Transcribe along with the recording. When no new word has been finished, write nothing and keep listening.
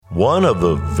One of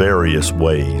the various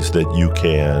ways that you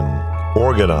can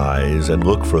organize and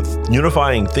look for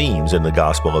unifying themes in the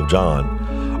Gospel of John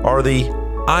are the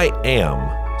I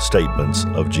am statements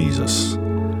of Jesus.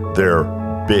 They're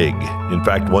big. In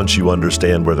fact, once you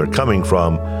understand where they're coming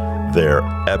from, they're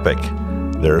epic.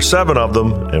 There are 7 of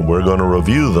them, and we're going to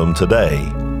review them today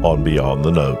on Beyond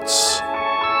the Notes.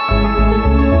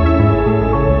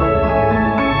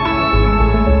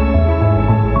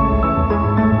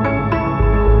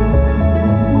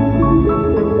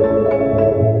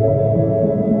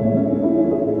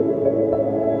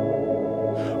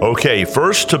 Okay,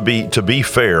 first, to be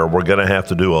fair, we're going to have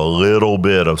to do a little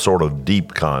bit of sort of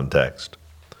deep context.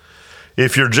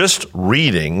 If you're just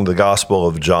reading the Gospel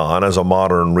of John as a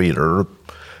modern reader,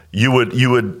 you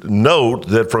would note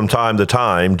that from time to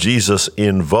time, Jesus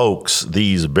invokes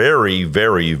these very,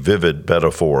 very vivid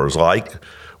metaphors, like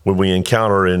when we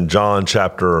encounter in John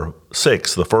chapter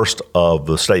 6, the first of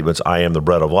the statements, I am the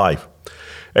bread of life.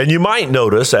 And you might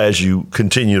notice as you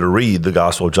continue to read the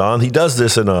Gospel of John, he does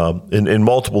this in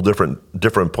multiple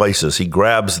different places. He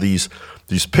grabs these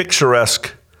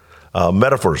picturesque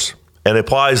metaphors and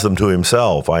applies them to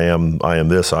himself. I am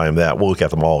this, I am that. We'll look at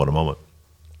them all in a moment.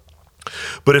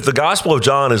 But if the Gospel of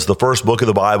John is the first book of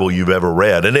the Bible you've ever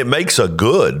read, and it makes a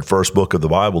good first book of the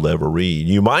Bible to ever read,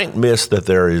 you might miss that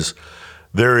there is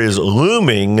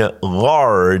looming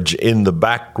large in the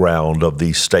background of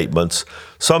these statements,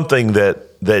 something that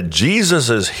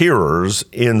Jesus' hearers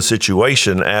in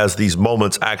situation as these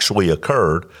moments actually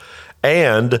occurred,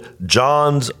 and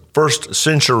John's first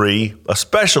century,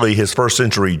 especially his first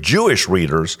century Jewish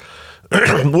readers,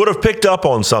 would have picked up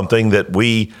on something that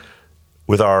we,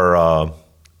 with our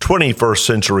 21st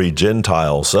century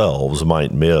Gentile selves,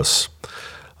 might miss.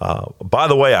 By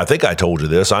the way, I think I told you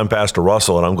this. I'm Pastor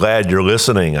Russell, and I'm glad you're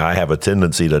listening. I have a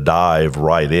tendency to dive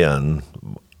right in.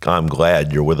 I'm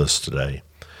glad you're with us today.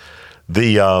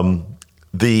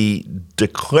 The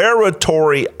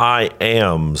declaratory I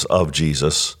ams of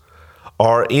Jesus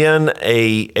are in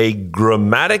a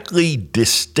grammatically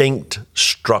distinct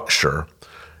structure,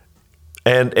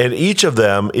 and each of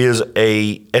them is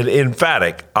an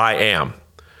emphatic I am,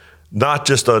 not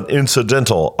just an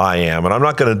incidental I am. And I'm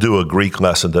not going to do a Greek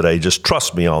lesson today. Just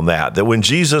trust me on that when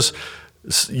Jesus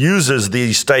uses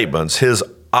these statements, his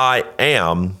I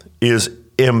am is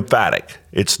emphatic.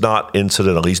 It's not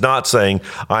incidental. He's not saying,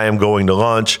 I am going to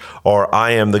lunch, or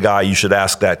I am the guy you should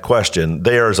ask that question.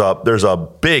 There's a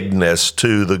bigness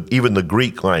to even the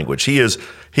Greek language. He is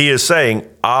saying,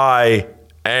 I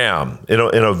am, in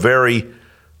a very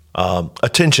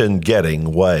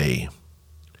attention-getting way.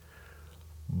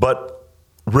 But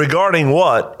regarding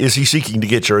what is he seeking to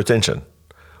get your attention?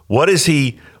 What is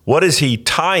he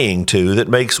tying to that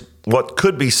makes what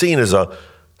could be seen as a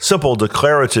simple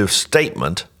declarative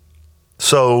statement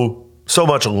so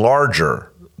much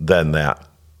larger than that?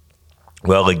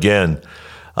 Well, again,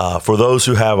 for those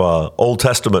who have an Old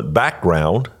Testament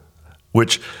background,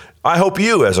 which I hope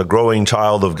you, as a growing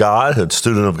child of God and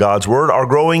student of God's Word, are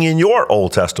growing in your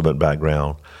Old Testament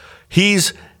background,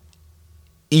 he's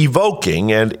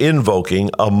evoking and invoking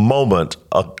a moment,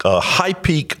 a high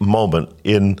peak moment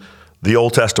in the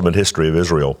Old Testament history of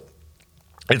Israel.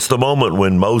 It's the moment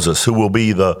when Moses, who will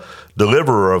be the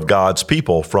deliverer of God's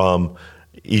people from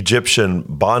Egyptian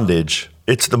bondage,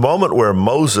 it's the moment where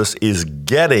Moses is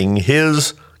getting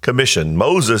his commission.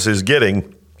 Moses is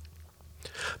getting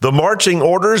the marching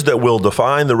orders that will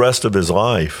define the rest of his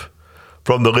life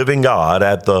from the living God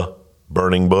at the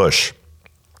burning bush.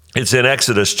 It's in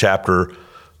Exodus chapter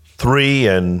 3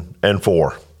 and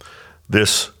 4,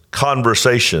 this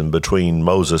conversation between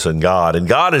Moses and God. And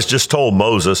God has just told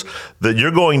Moses that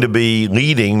you're going to be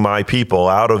leading my people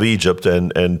out of Egypt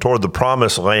and toward the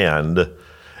promised land.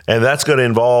 And that's going to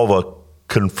involve a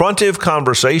confrontive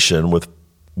conversation with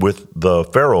the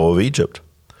Pharaoh of Egypt.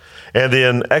 And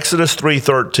in Exodus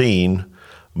 3:13,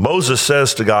 Moses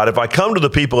says to God, if I come to the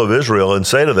people of Israel and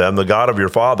say to them, the God of your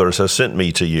fathers has sent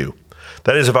me to you.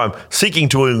 That is, if I'm seeking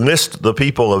to enlist the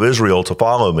people of Israel to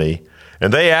follow me,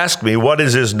 and they ask me, what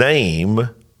is his name?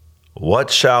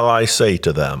 What shall I say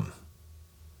to them?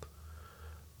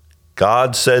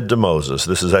 God said to Moses,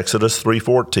 this is Exodus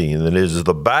 3:14, and it is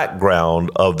the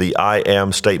background of the I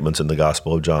am statements in the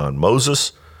Gospel of John.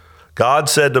 God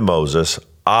said to Moses,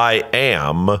 I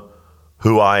am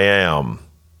who I am.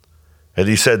 And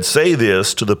he said, say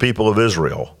this to the people of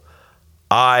Israel,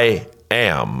 I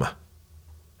am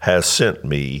has sent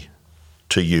me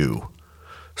to you.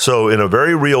 So in a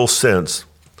very real sense,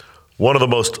 one of the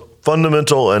most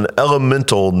fundamental and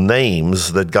elemental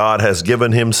names that God has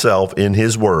given himself in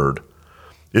his word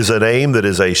is a name that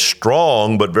is a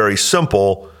strong but very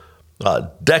simple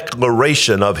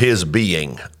declaration of his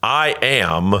being. I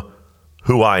am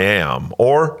who I am,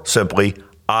 or simply,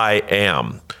 I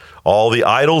am. All the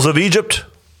idols of Egypt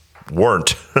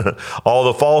weren't. All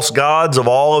the false gods of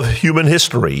all of human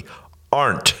history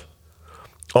aren't.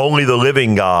 Only the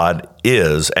living God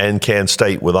is and can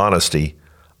state with honesty,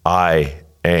 I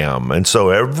am. And so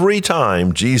every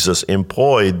time Jesus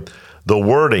employed the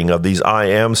wording of these I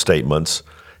am statements,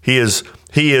 he is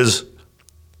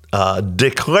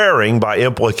declaring by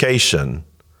implication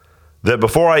that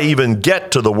before I even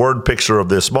get to the word picture of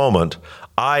this moment,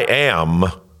 I am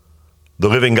the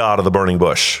living God of the burning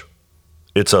bush.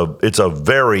 It's a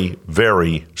very,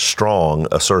 very strong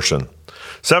assertion.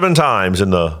 7 times in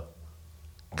the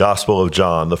Gospel of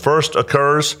John. The first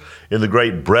occurs in the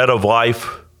great bread of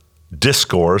life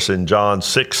discourse in John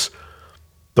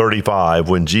 6:35,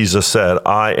 when Jesus said,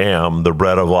 I am the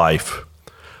bread of life.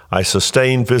 I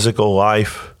sustain physical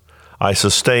life. I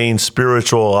sustain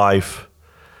spiritual life.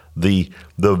 The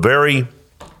very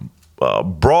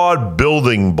broad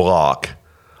building block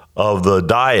of the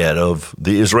diet of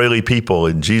the Israeli people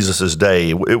in Jesus' day,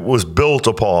 it was built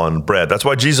upon bread. That's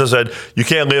why Jesus said, you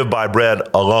can't live by bread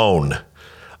alone.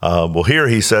 Well, here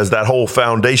he says that whole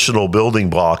foundational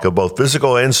building block of both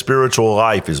physical and spiritual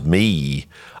life is me.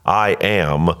 I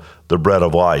am the bread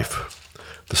of life.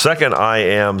 The second I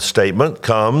am statement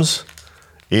comes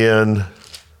in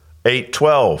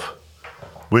 8:12,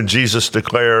 when Jesus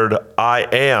declared, I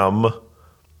am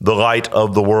the light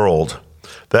of the world.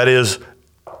 That is,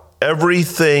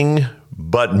 everything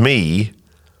but me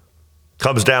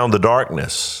comes down to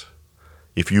darkness.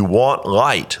 If you want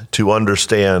light to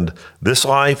understand this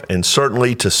life and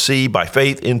certainly to see by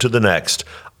faith into the next,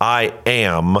 I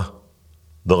am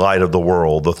the light of the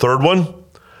world. The third one,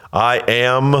 I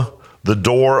am the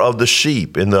door of the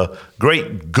sheep. In the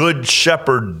great Good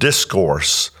Shepherd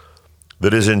discourse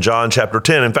that is in John chapter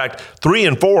 10. In fact, 3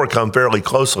 and 4 come fairly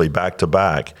closely back to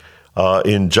back.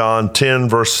 In John 10,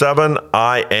 verse 7,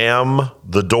 I am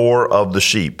the door of the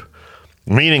sheep.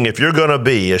 Meaning, if you're going to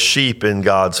be a sheep in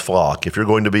God's flock, if you're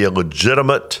going to be a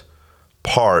legitimate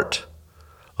part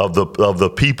of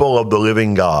the people of the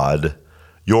living God,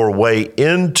 your way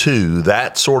into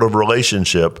that sort of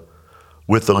relationship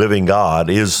with the living God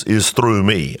is through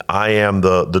me. I am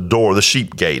the door, the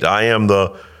sheep gate. I am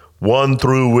the one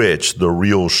through which the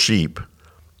real sheep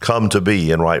come to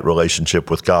be in right relationship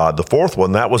with God. The fourth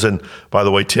one, that was in, by the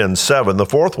way, 10:7. The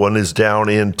fourth one is down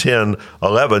in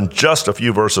 10:11, just a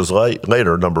few verses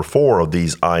later, number 4 of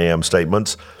these I am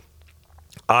statements.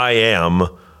 I am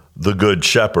the good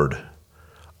shepherd.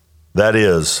 That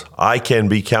is, I can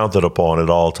be counted upon at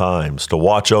all times to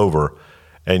watch over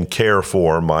and care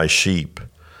for my sheep,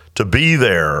 to be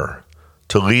there,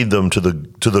 to lead them to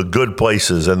the good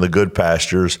places and the good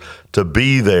pastures, to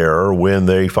be there when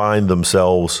they find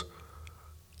themselves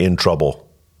in trouble,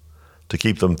 to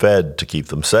keep them fed, to keep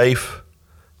them safe,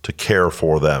 to care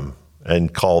for them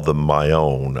and call them my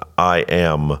own. I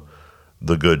am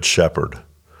the good shepherd.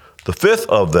 The fifth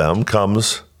of them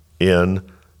comes in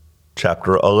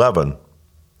chapter 11.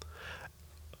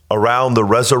 Around the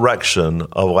resurrection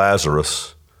of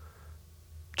Lazarus,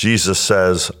 Jesus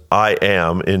says, I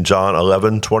am, in John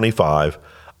 11:25,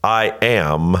 I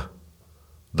am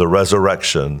the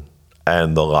resurrection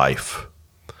and the life.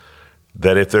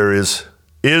 That if there is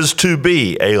to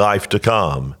be a life to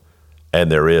come,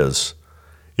 and there is,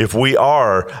 if we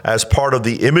are, as part of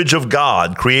the image of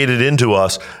God created into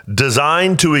us,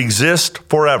 designed to exist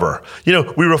forever. You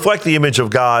know, we reflect the image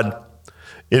of God,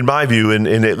 in my view,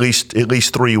 in at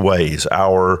least 3 ways.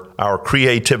 Our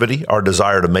creativity, our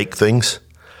desire to make things,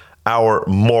 our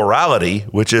morality,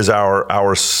 which is our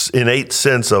innate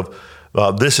sense of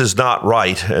this is not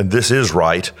right and this is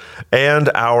right,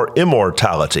 and our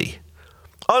immortality.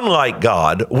 Unlike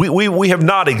God, we have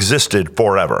not existed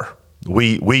forever.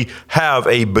 We have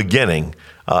a beginning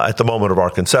at the moment of our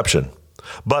conception.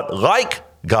 But like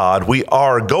God, we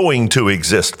are going to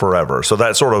exist forever. So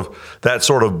that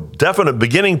sort of definite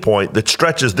beginning point that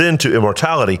stretches then to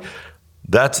immortality,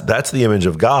 that's the image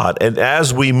of God. And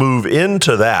as we move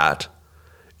into that,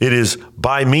 it is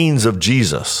by means of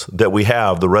Jesus that we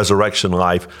have the resurrection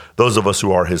life those of us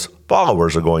who are his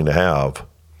followers are going to have.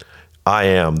 I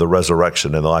am the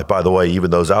resurrection and the life. By the way,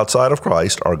 even those outside of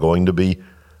Christ are going to be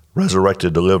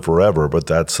resurrected to live forever, but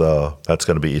that's going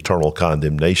to be eternal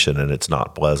condemnation, and it's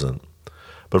not pleasant.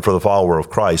 But for the follower of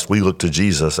Christ, we look to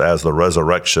Jesus as the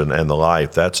resurrection and the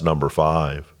life. That's number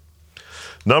 5.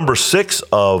 Number 6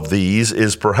 of these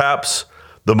is perhaps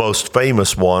the most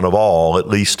famous one of all, at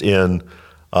least in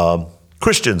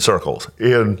Christian circles,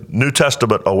 in New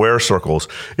Testament aware circles.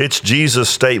 It's Jesus'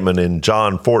 statement in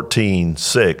John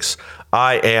 14:6.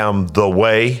 I am the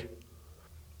way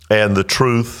and the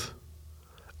truth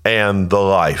and the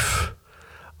life.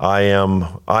 I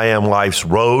am life's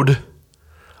road.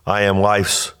 I am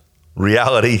life's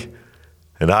reality,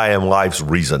 and I am life's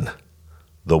reason.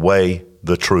 The way,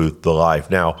 the truth, the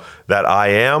life. Now, that I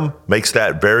am makes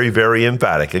that very, very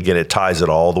emphatic. Again, it ties it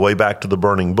all the way back to the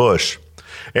burning bush.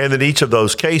 And in each of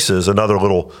those cases, another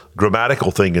little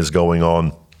grammatical thing is going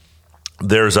on.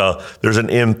 There's an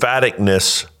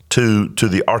emphaticness to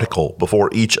the article before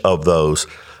each of those,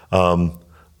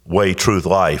 way, truth,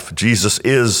 life. Jesus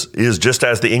is just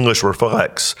as the English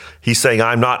reflects. He's saying,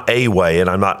 I'm not a way, and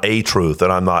I'm not a truth,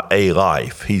 and I'm not a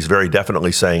life. He's very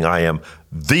definitely saying, I am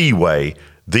the way,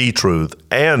 the truth,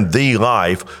 and the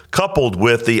life, coupled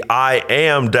with the I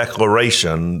am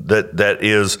declaration that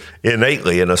is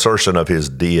innately an assertion of his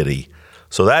deity.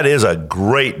 So that is a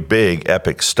great, big,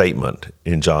 epic statement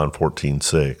in John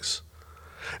 14:6.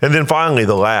 And then finally,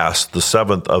 the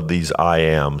seventh of these I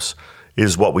ams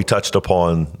is what we touched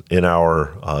upon in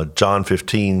our John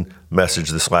 15 message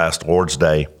this last Lord's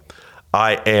Day.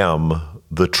 I am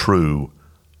the true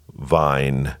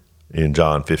vine. In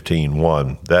John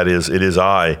 15:1. That is, it is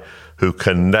I who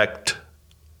connect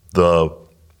the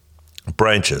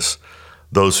branches,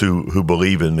 those who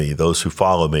believe in me, those who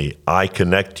follow me. I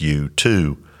connect you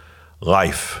to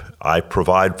life. I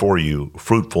provide for you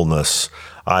fruitfulness.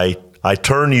 I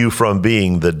turn you from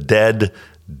being the dead,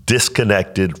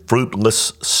 disconnected,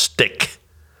 fruitless stick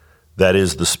that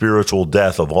is the spiritual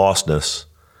death of lostness.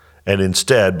 And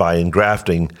instead, by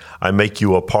engrafting, I make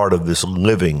you a part of this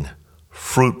living,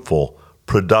 fruitful,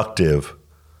 productive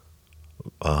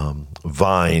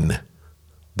vine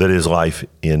that is life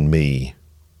in me.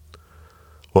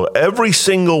 Well, every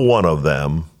single one of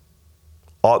them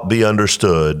ought be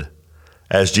understood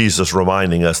as Jesus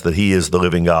reminding us that he is the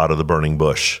living God of the burning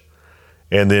bush.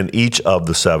 And then each of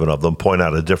the seven of them point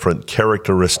out a different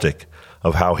characteristic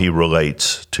of how he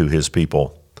relates to his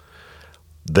people.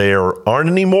 There aren't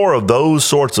any more of those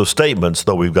sorts of statements,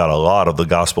 though we've got a lot of the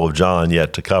Gospel of John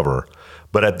yet to cover.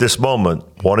 But at this moment,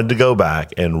 wanted to go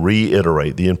back and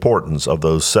reiterate the importance of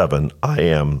those 7 I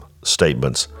am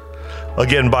statements.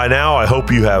 Again, by now, I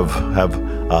hope you have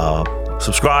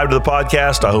subscribed to the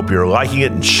podcast. I hope you're liking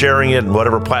it and sharing it in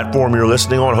whatever platform you're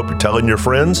listening on. I hope you're telling your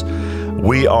friends.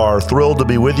 We are thrilled to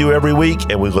be with you every week,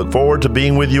 and we look forward to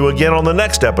being with you again on the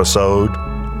next episode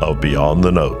of Beyond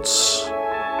the Notes.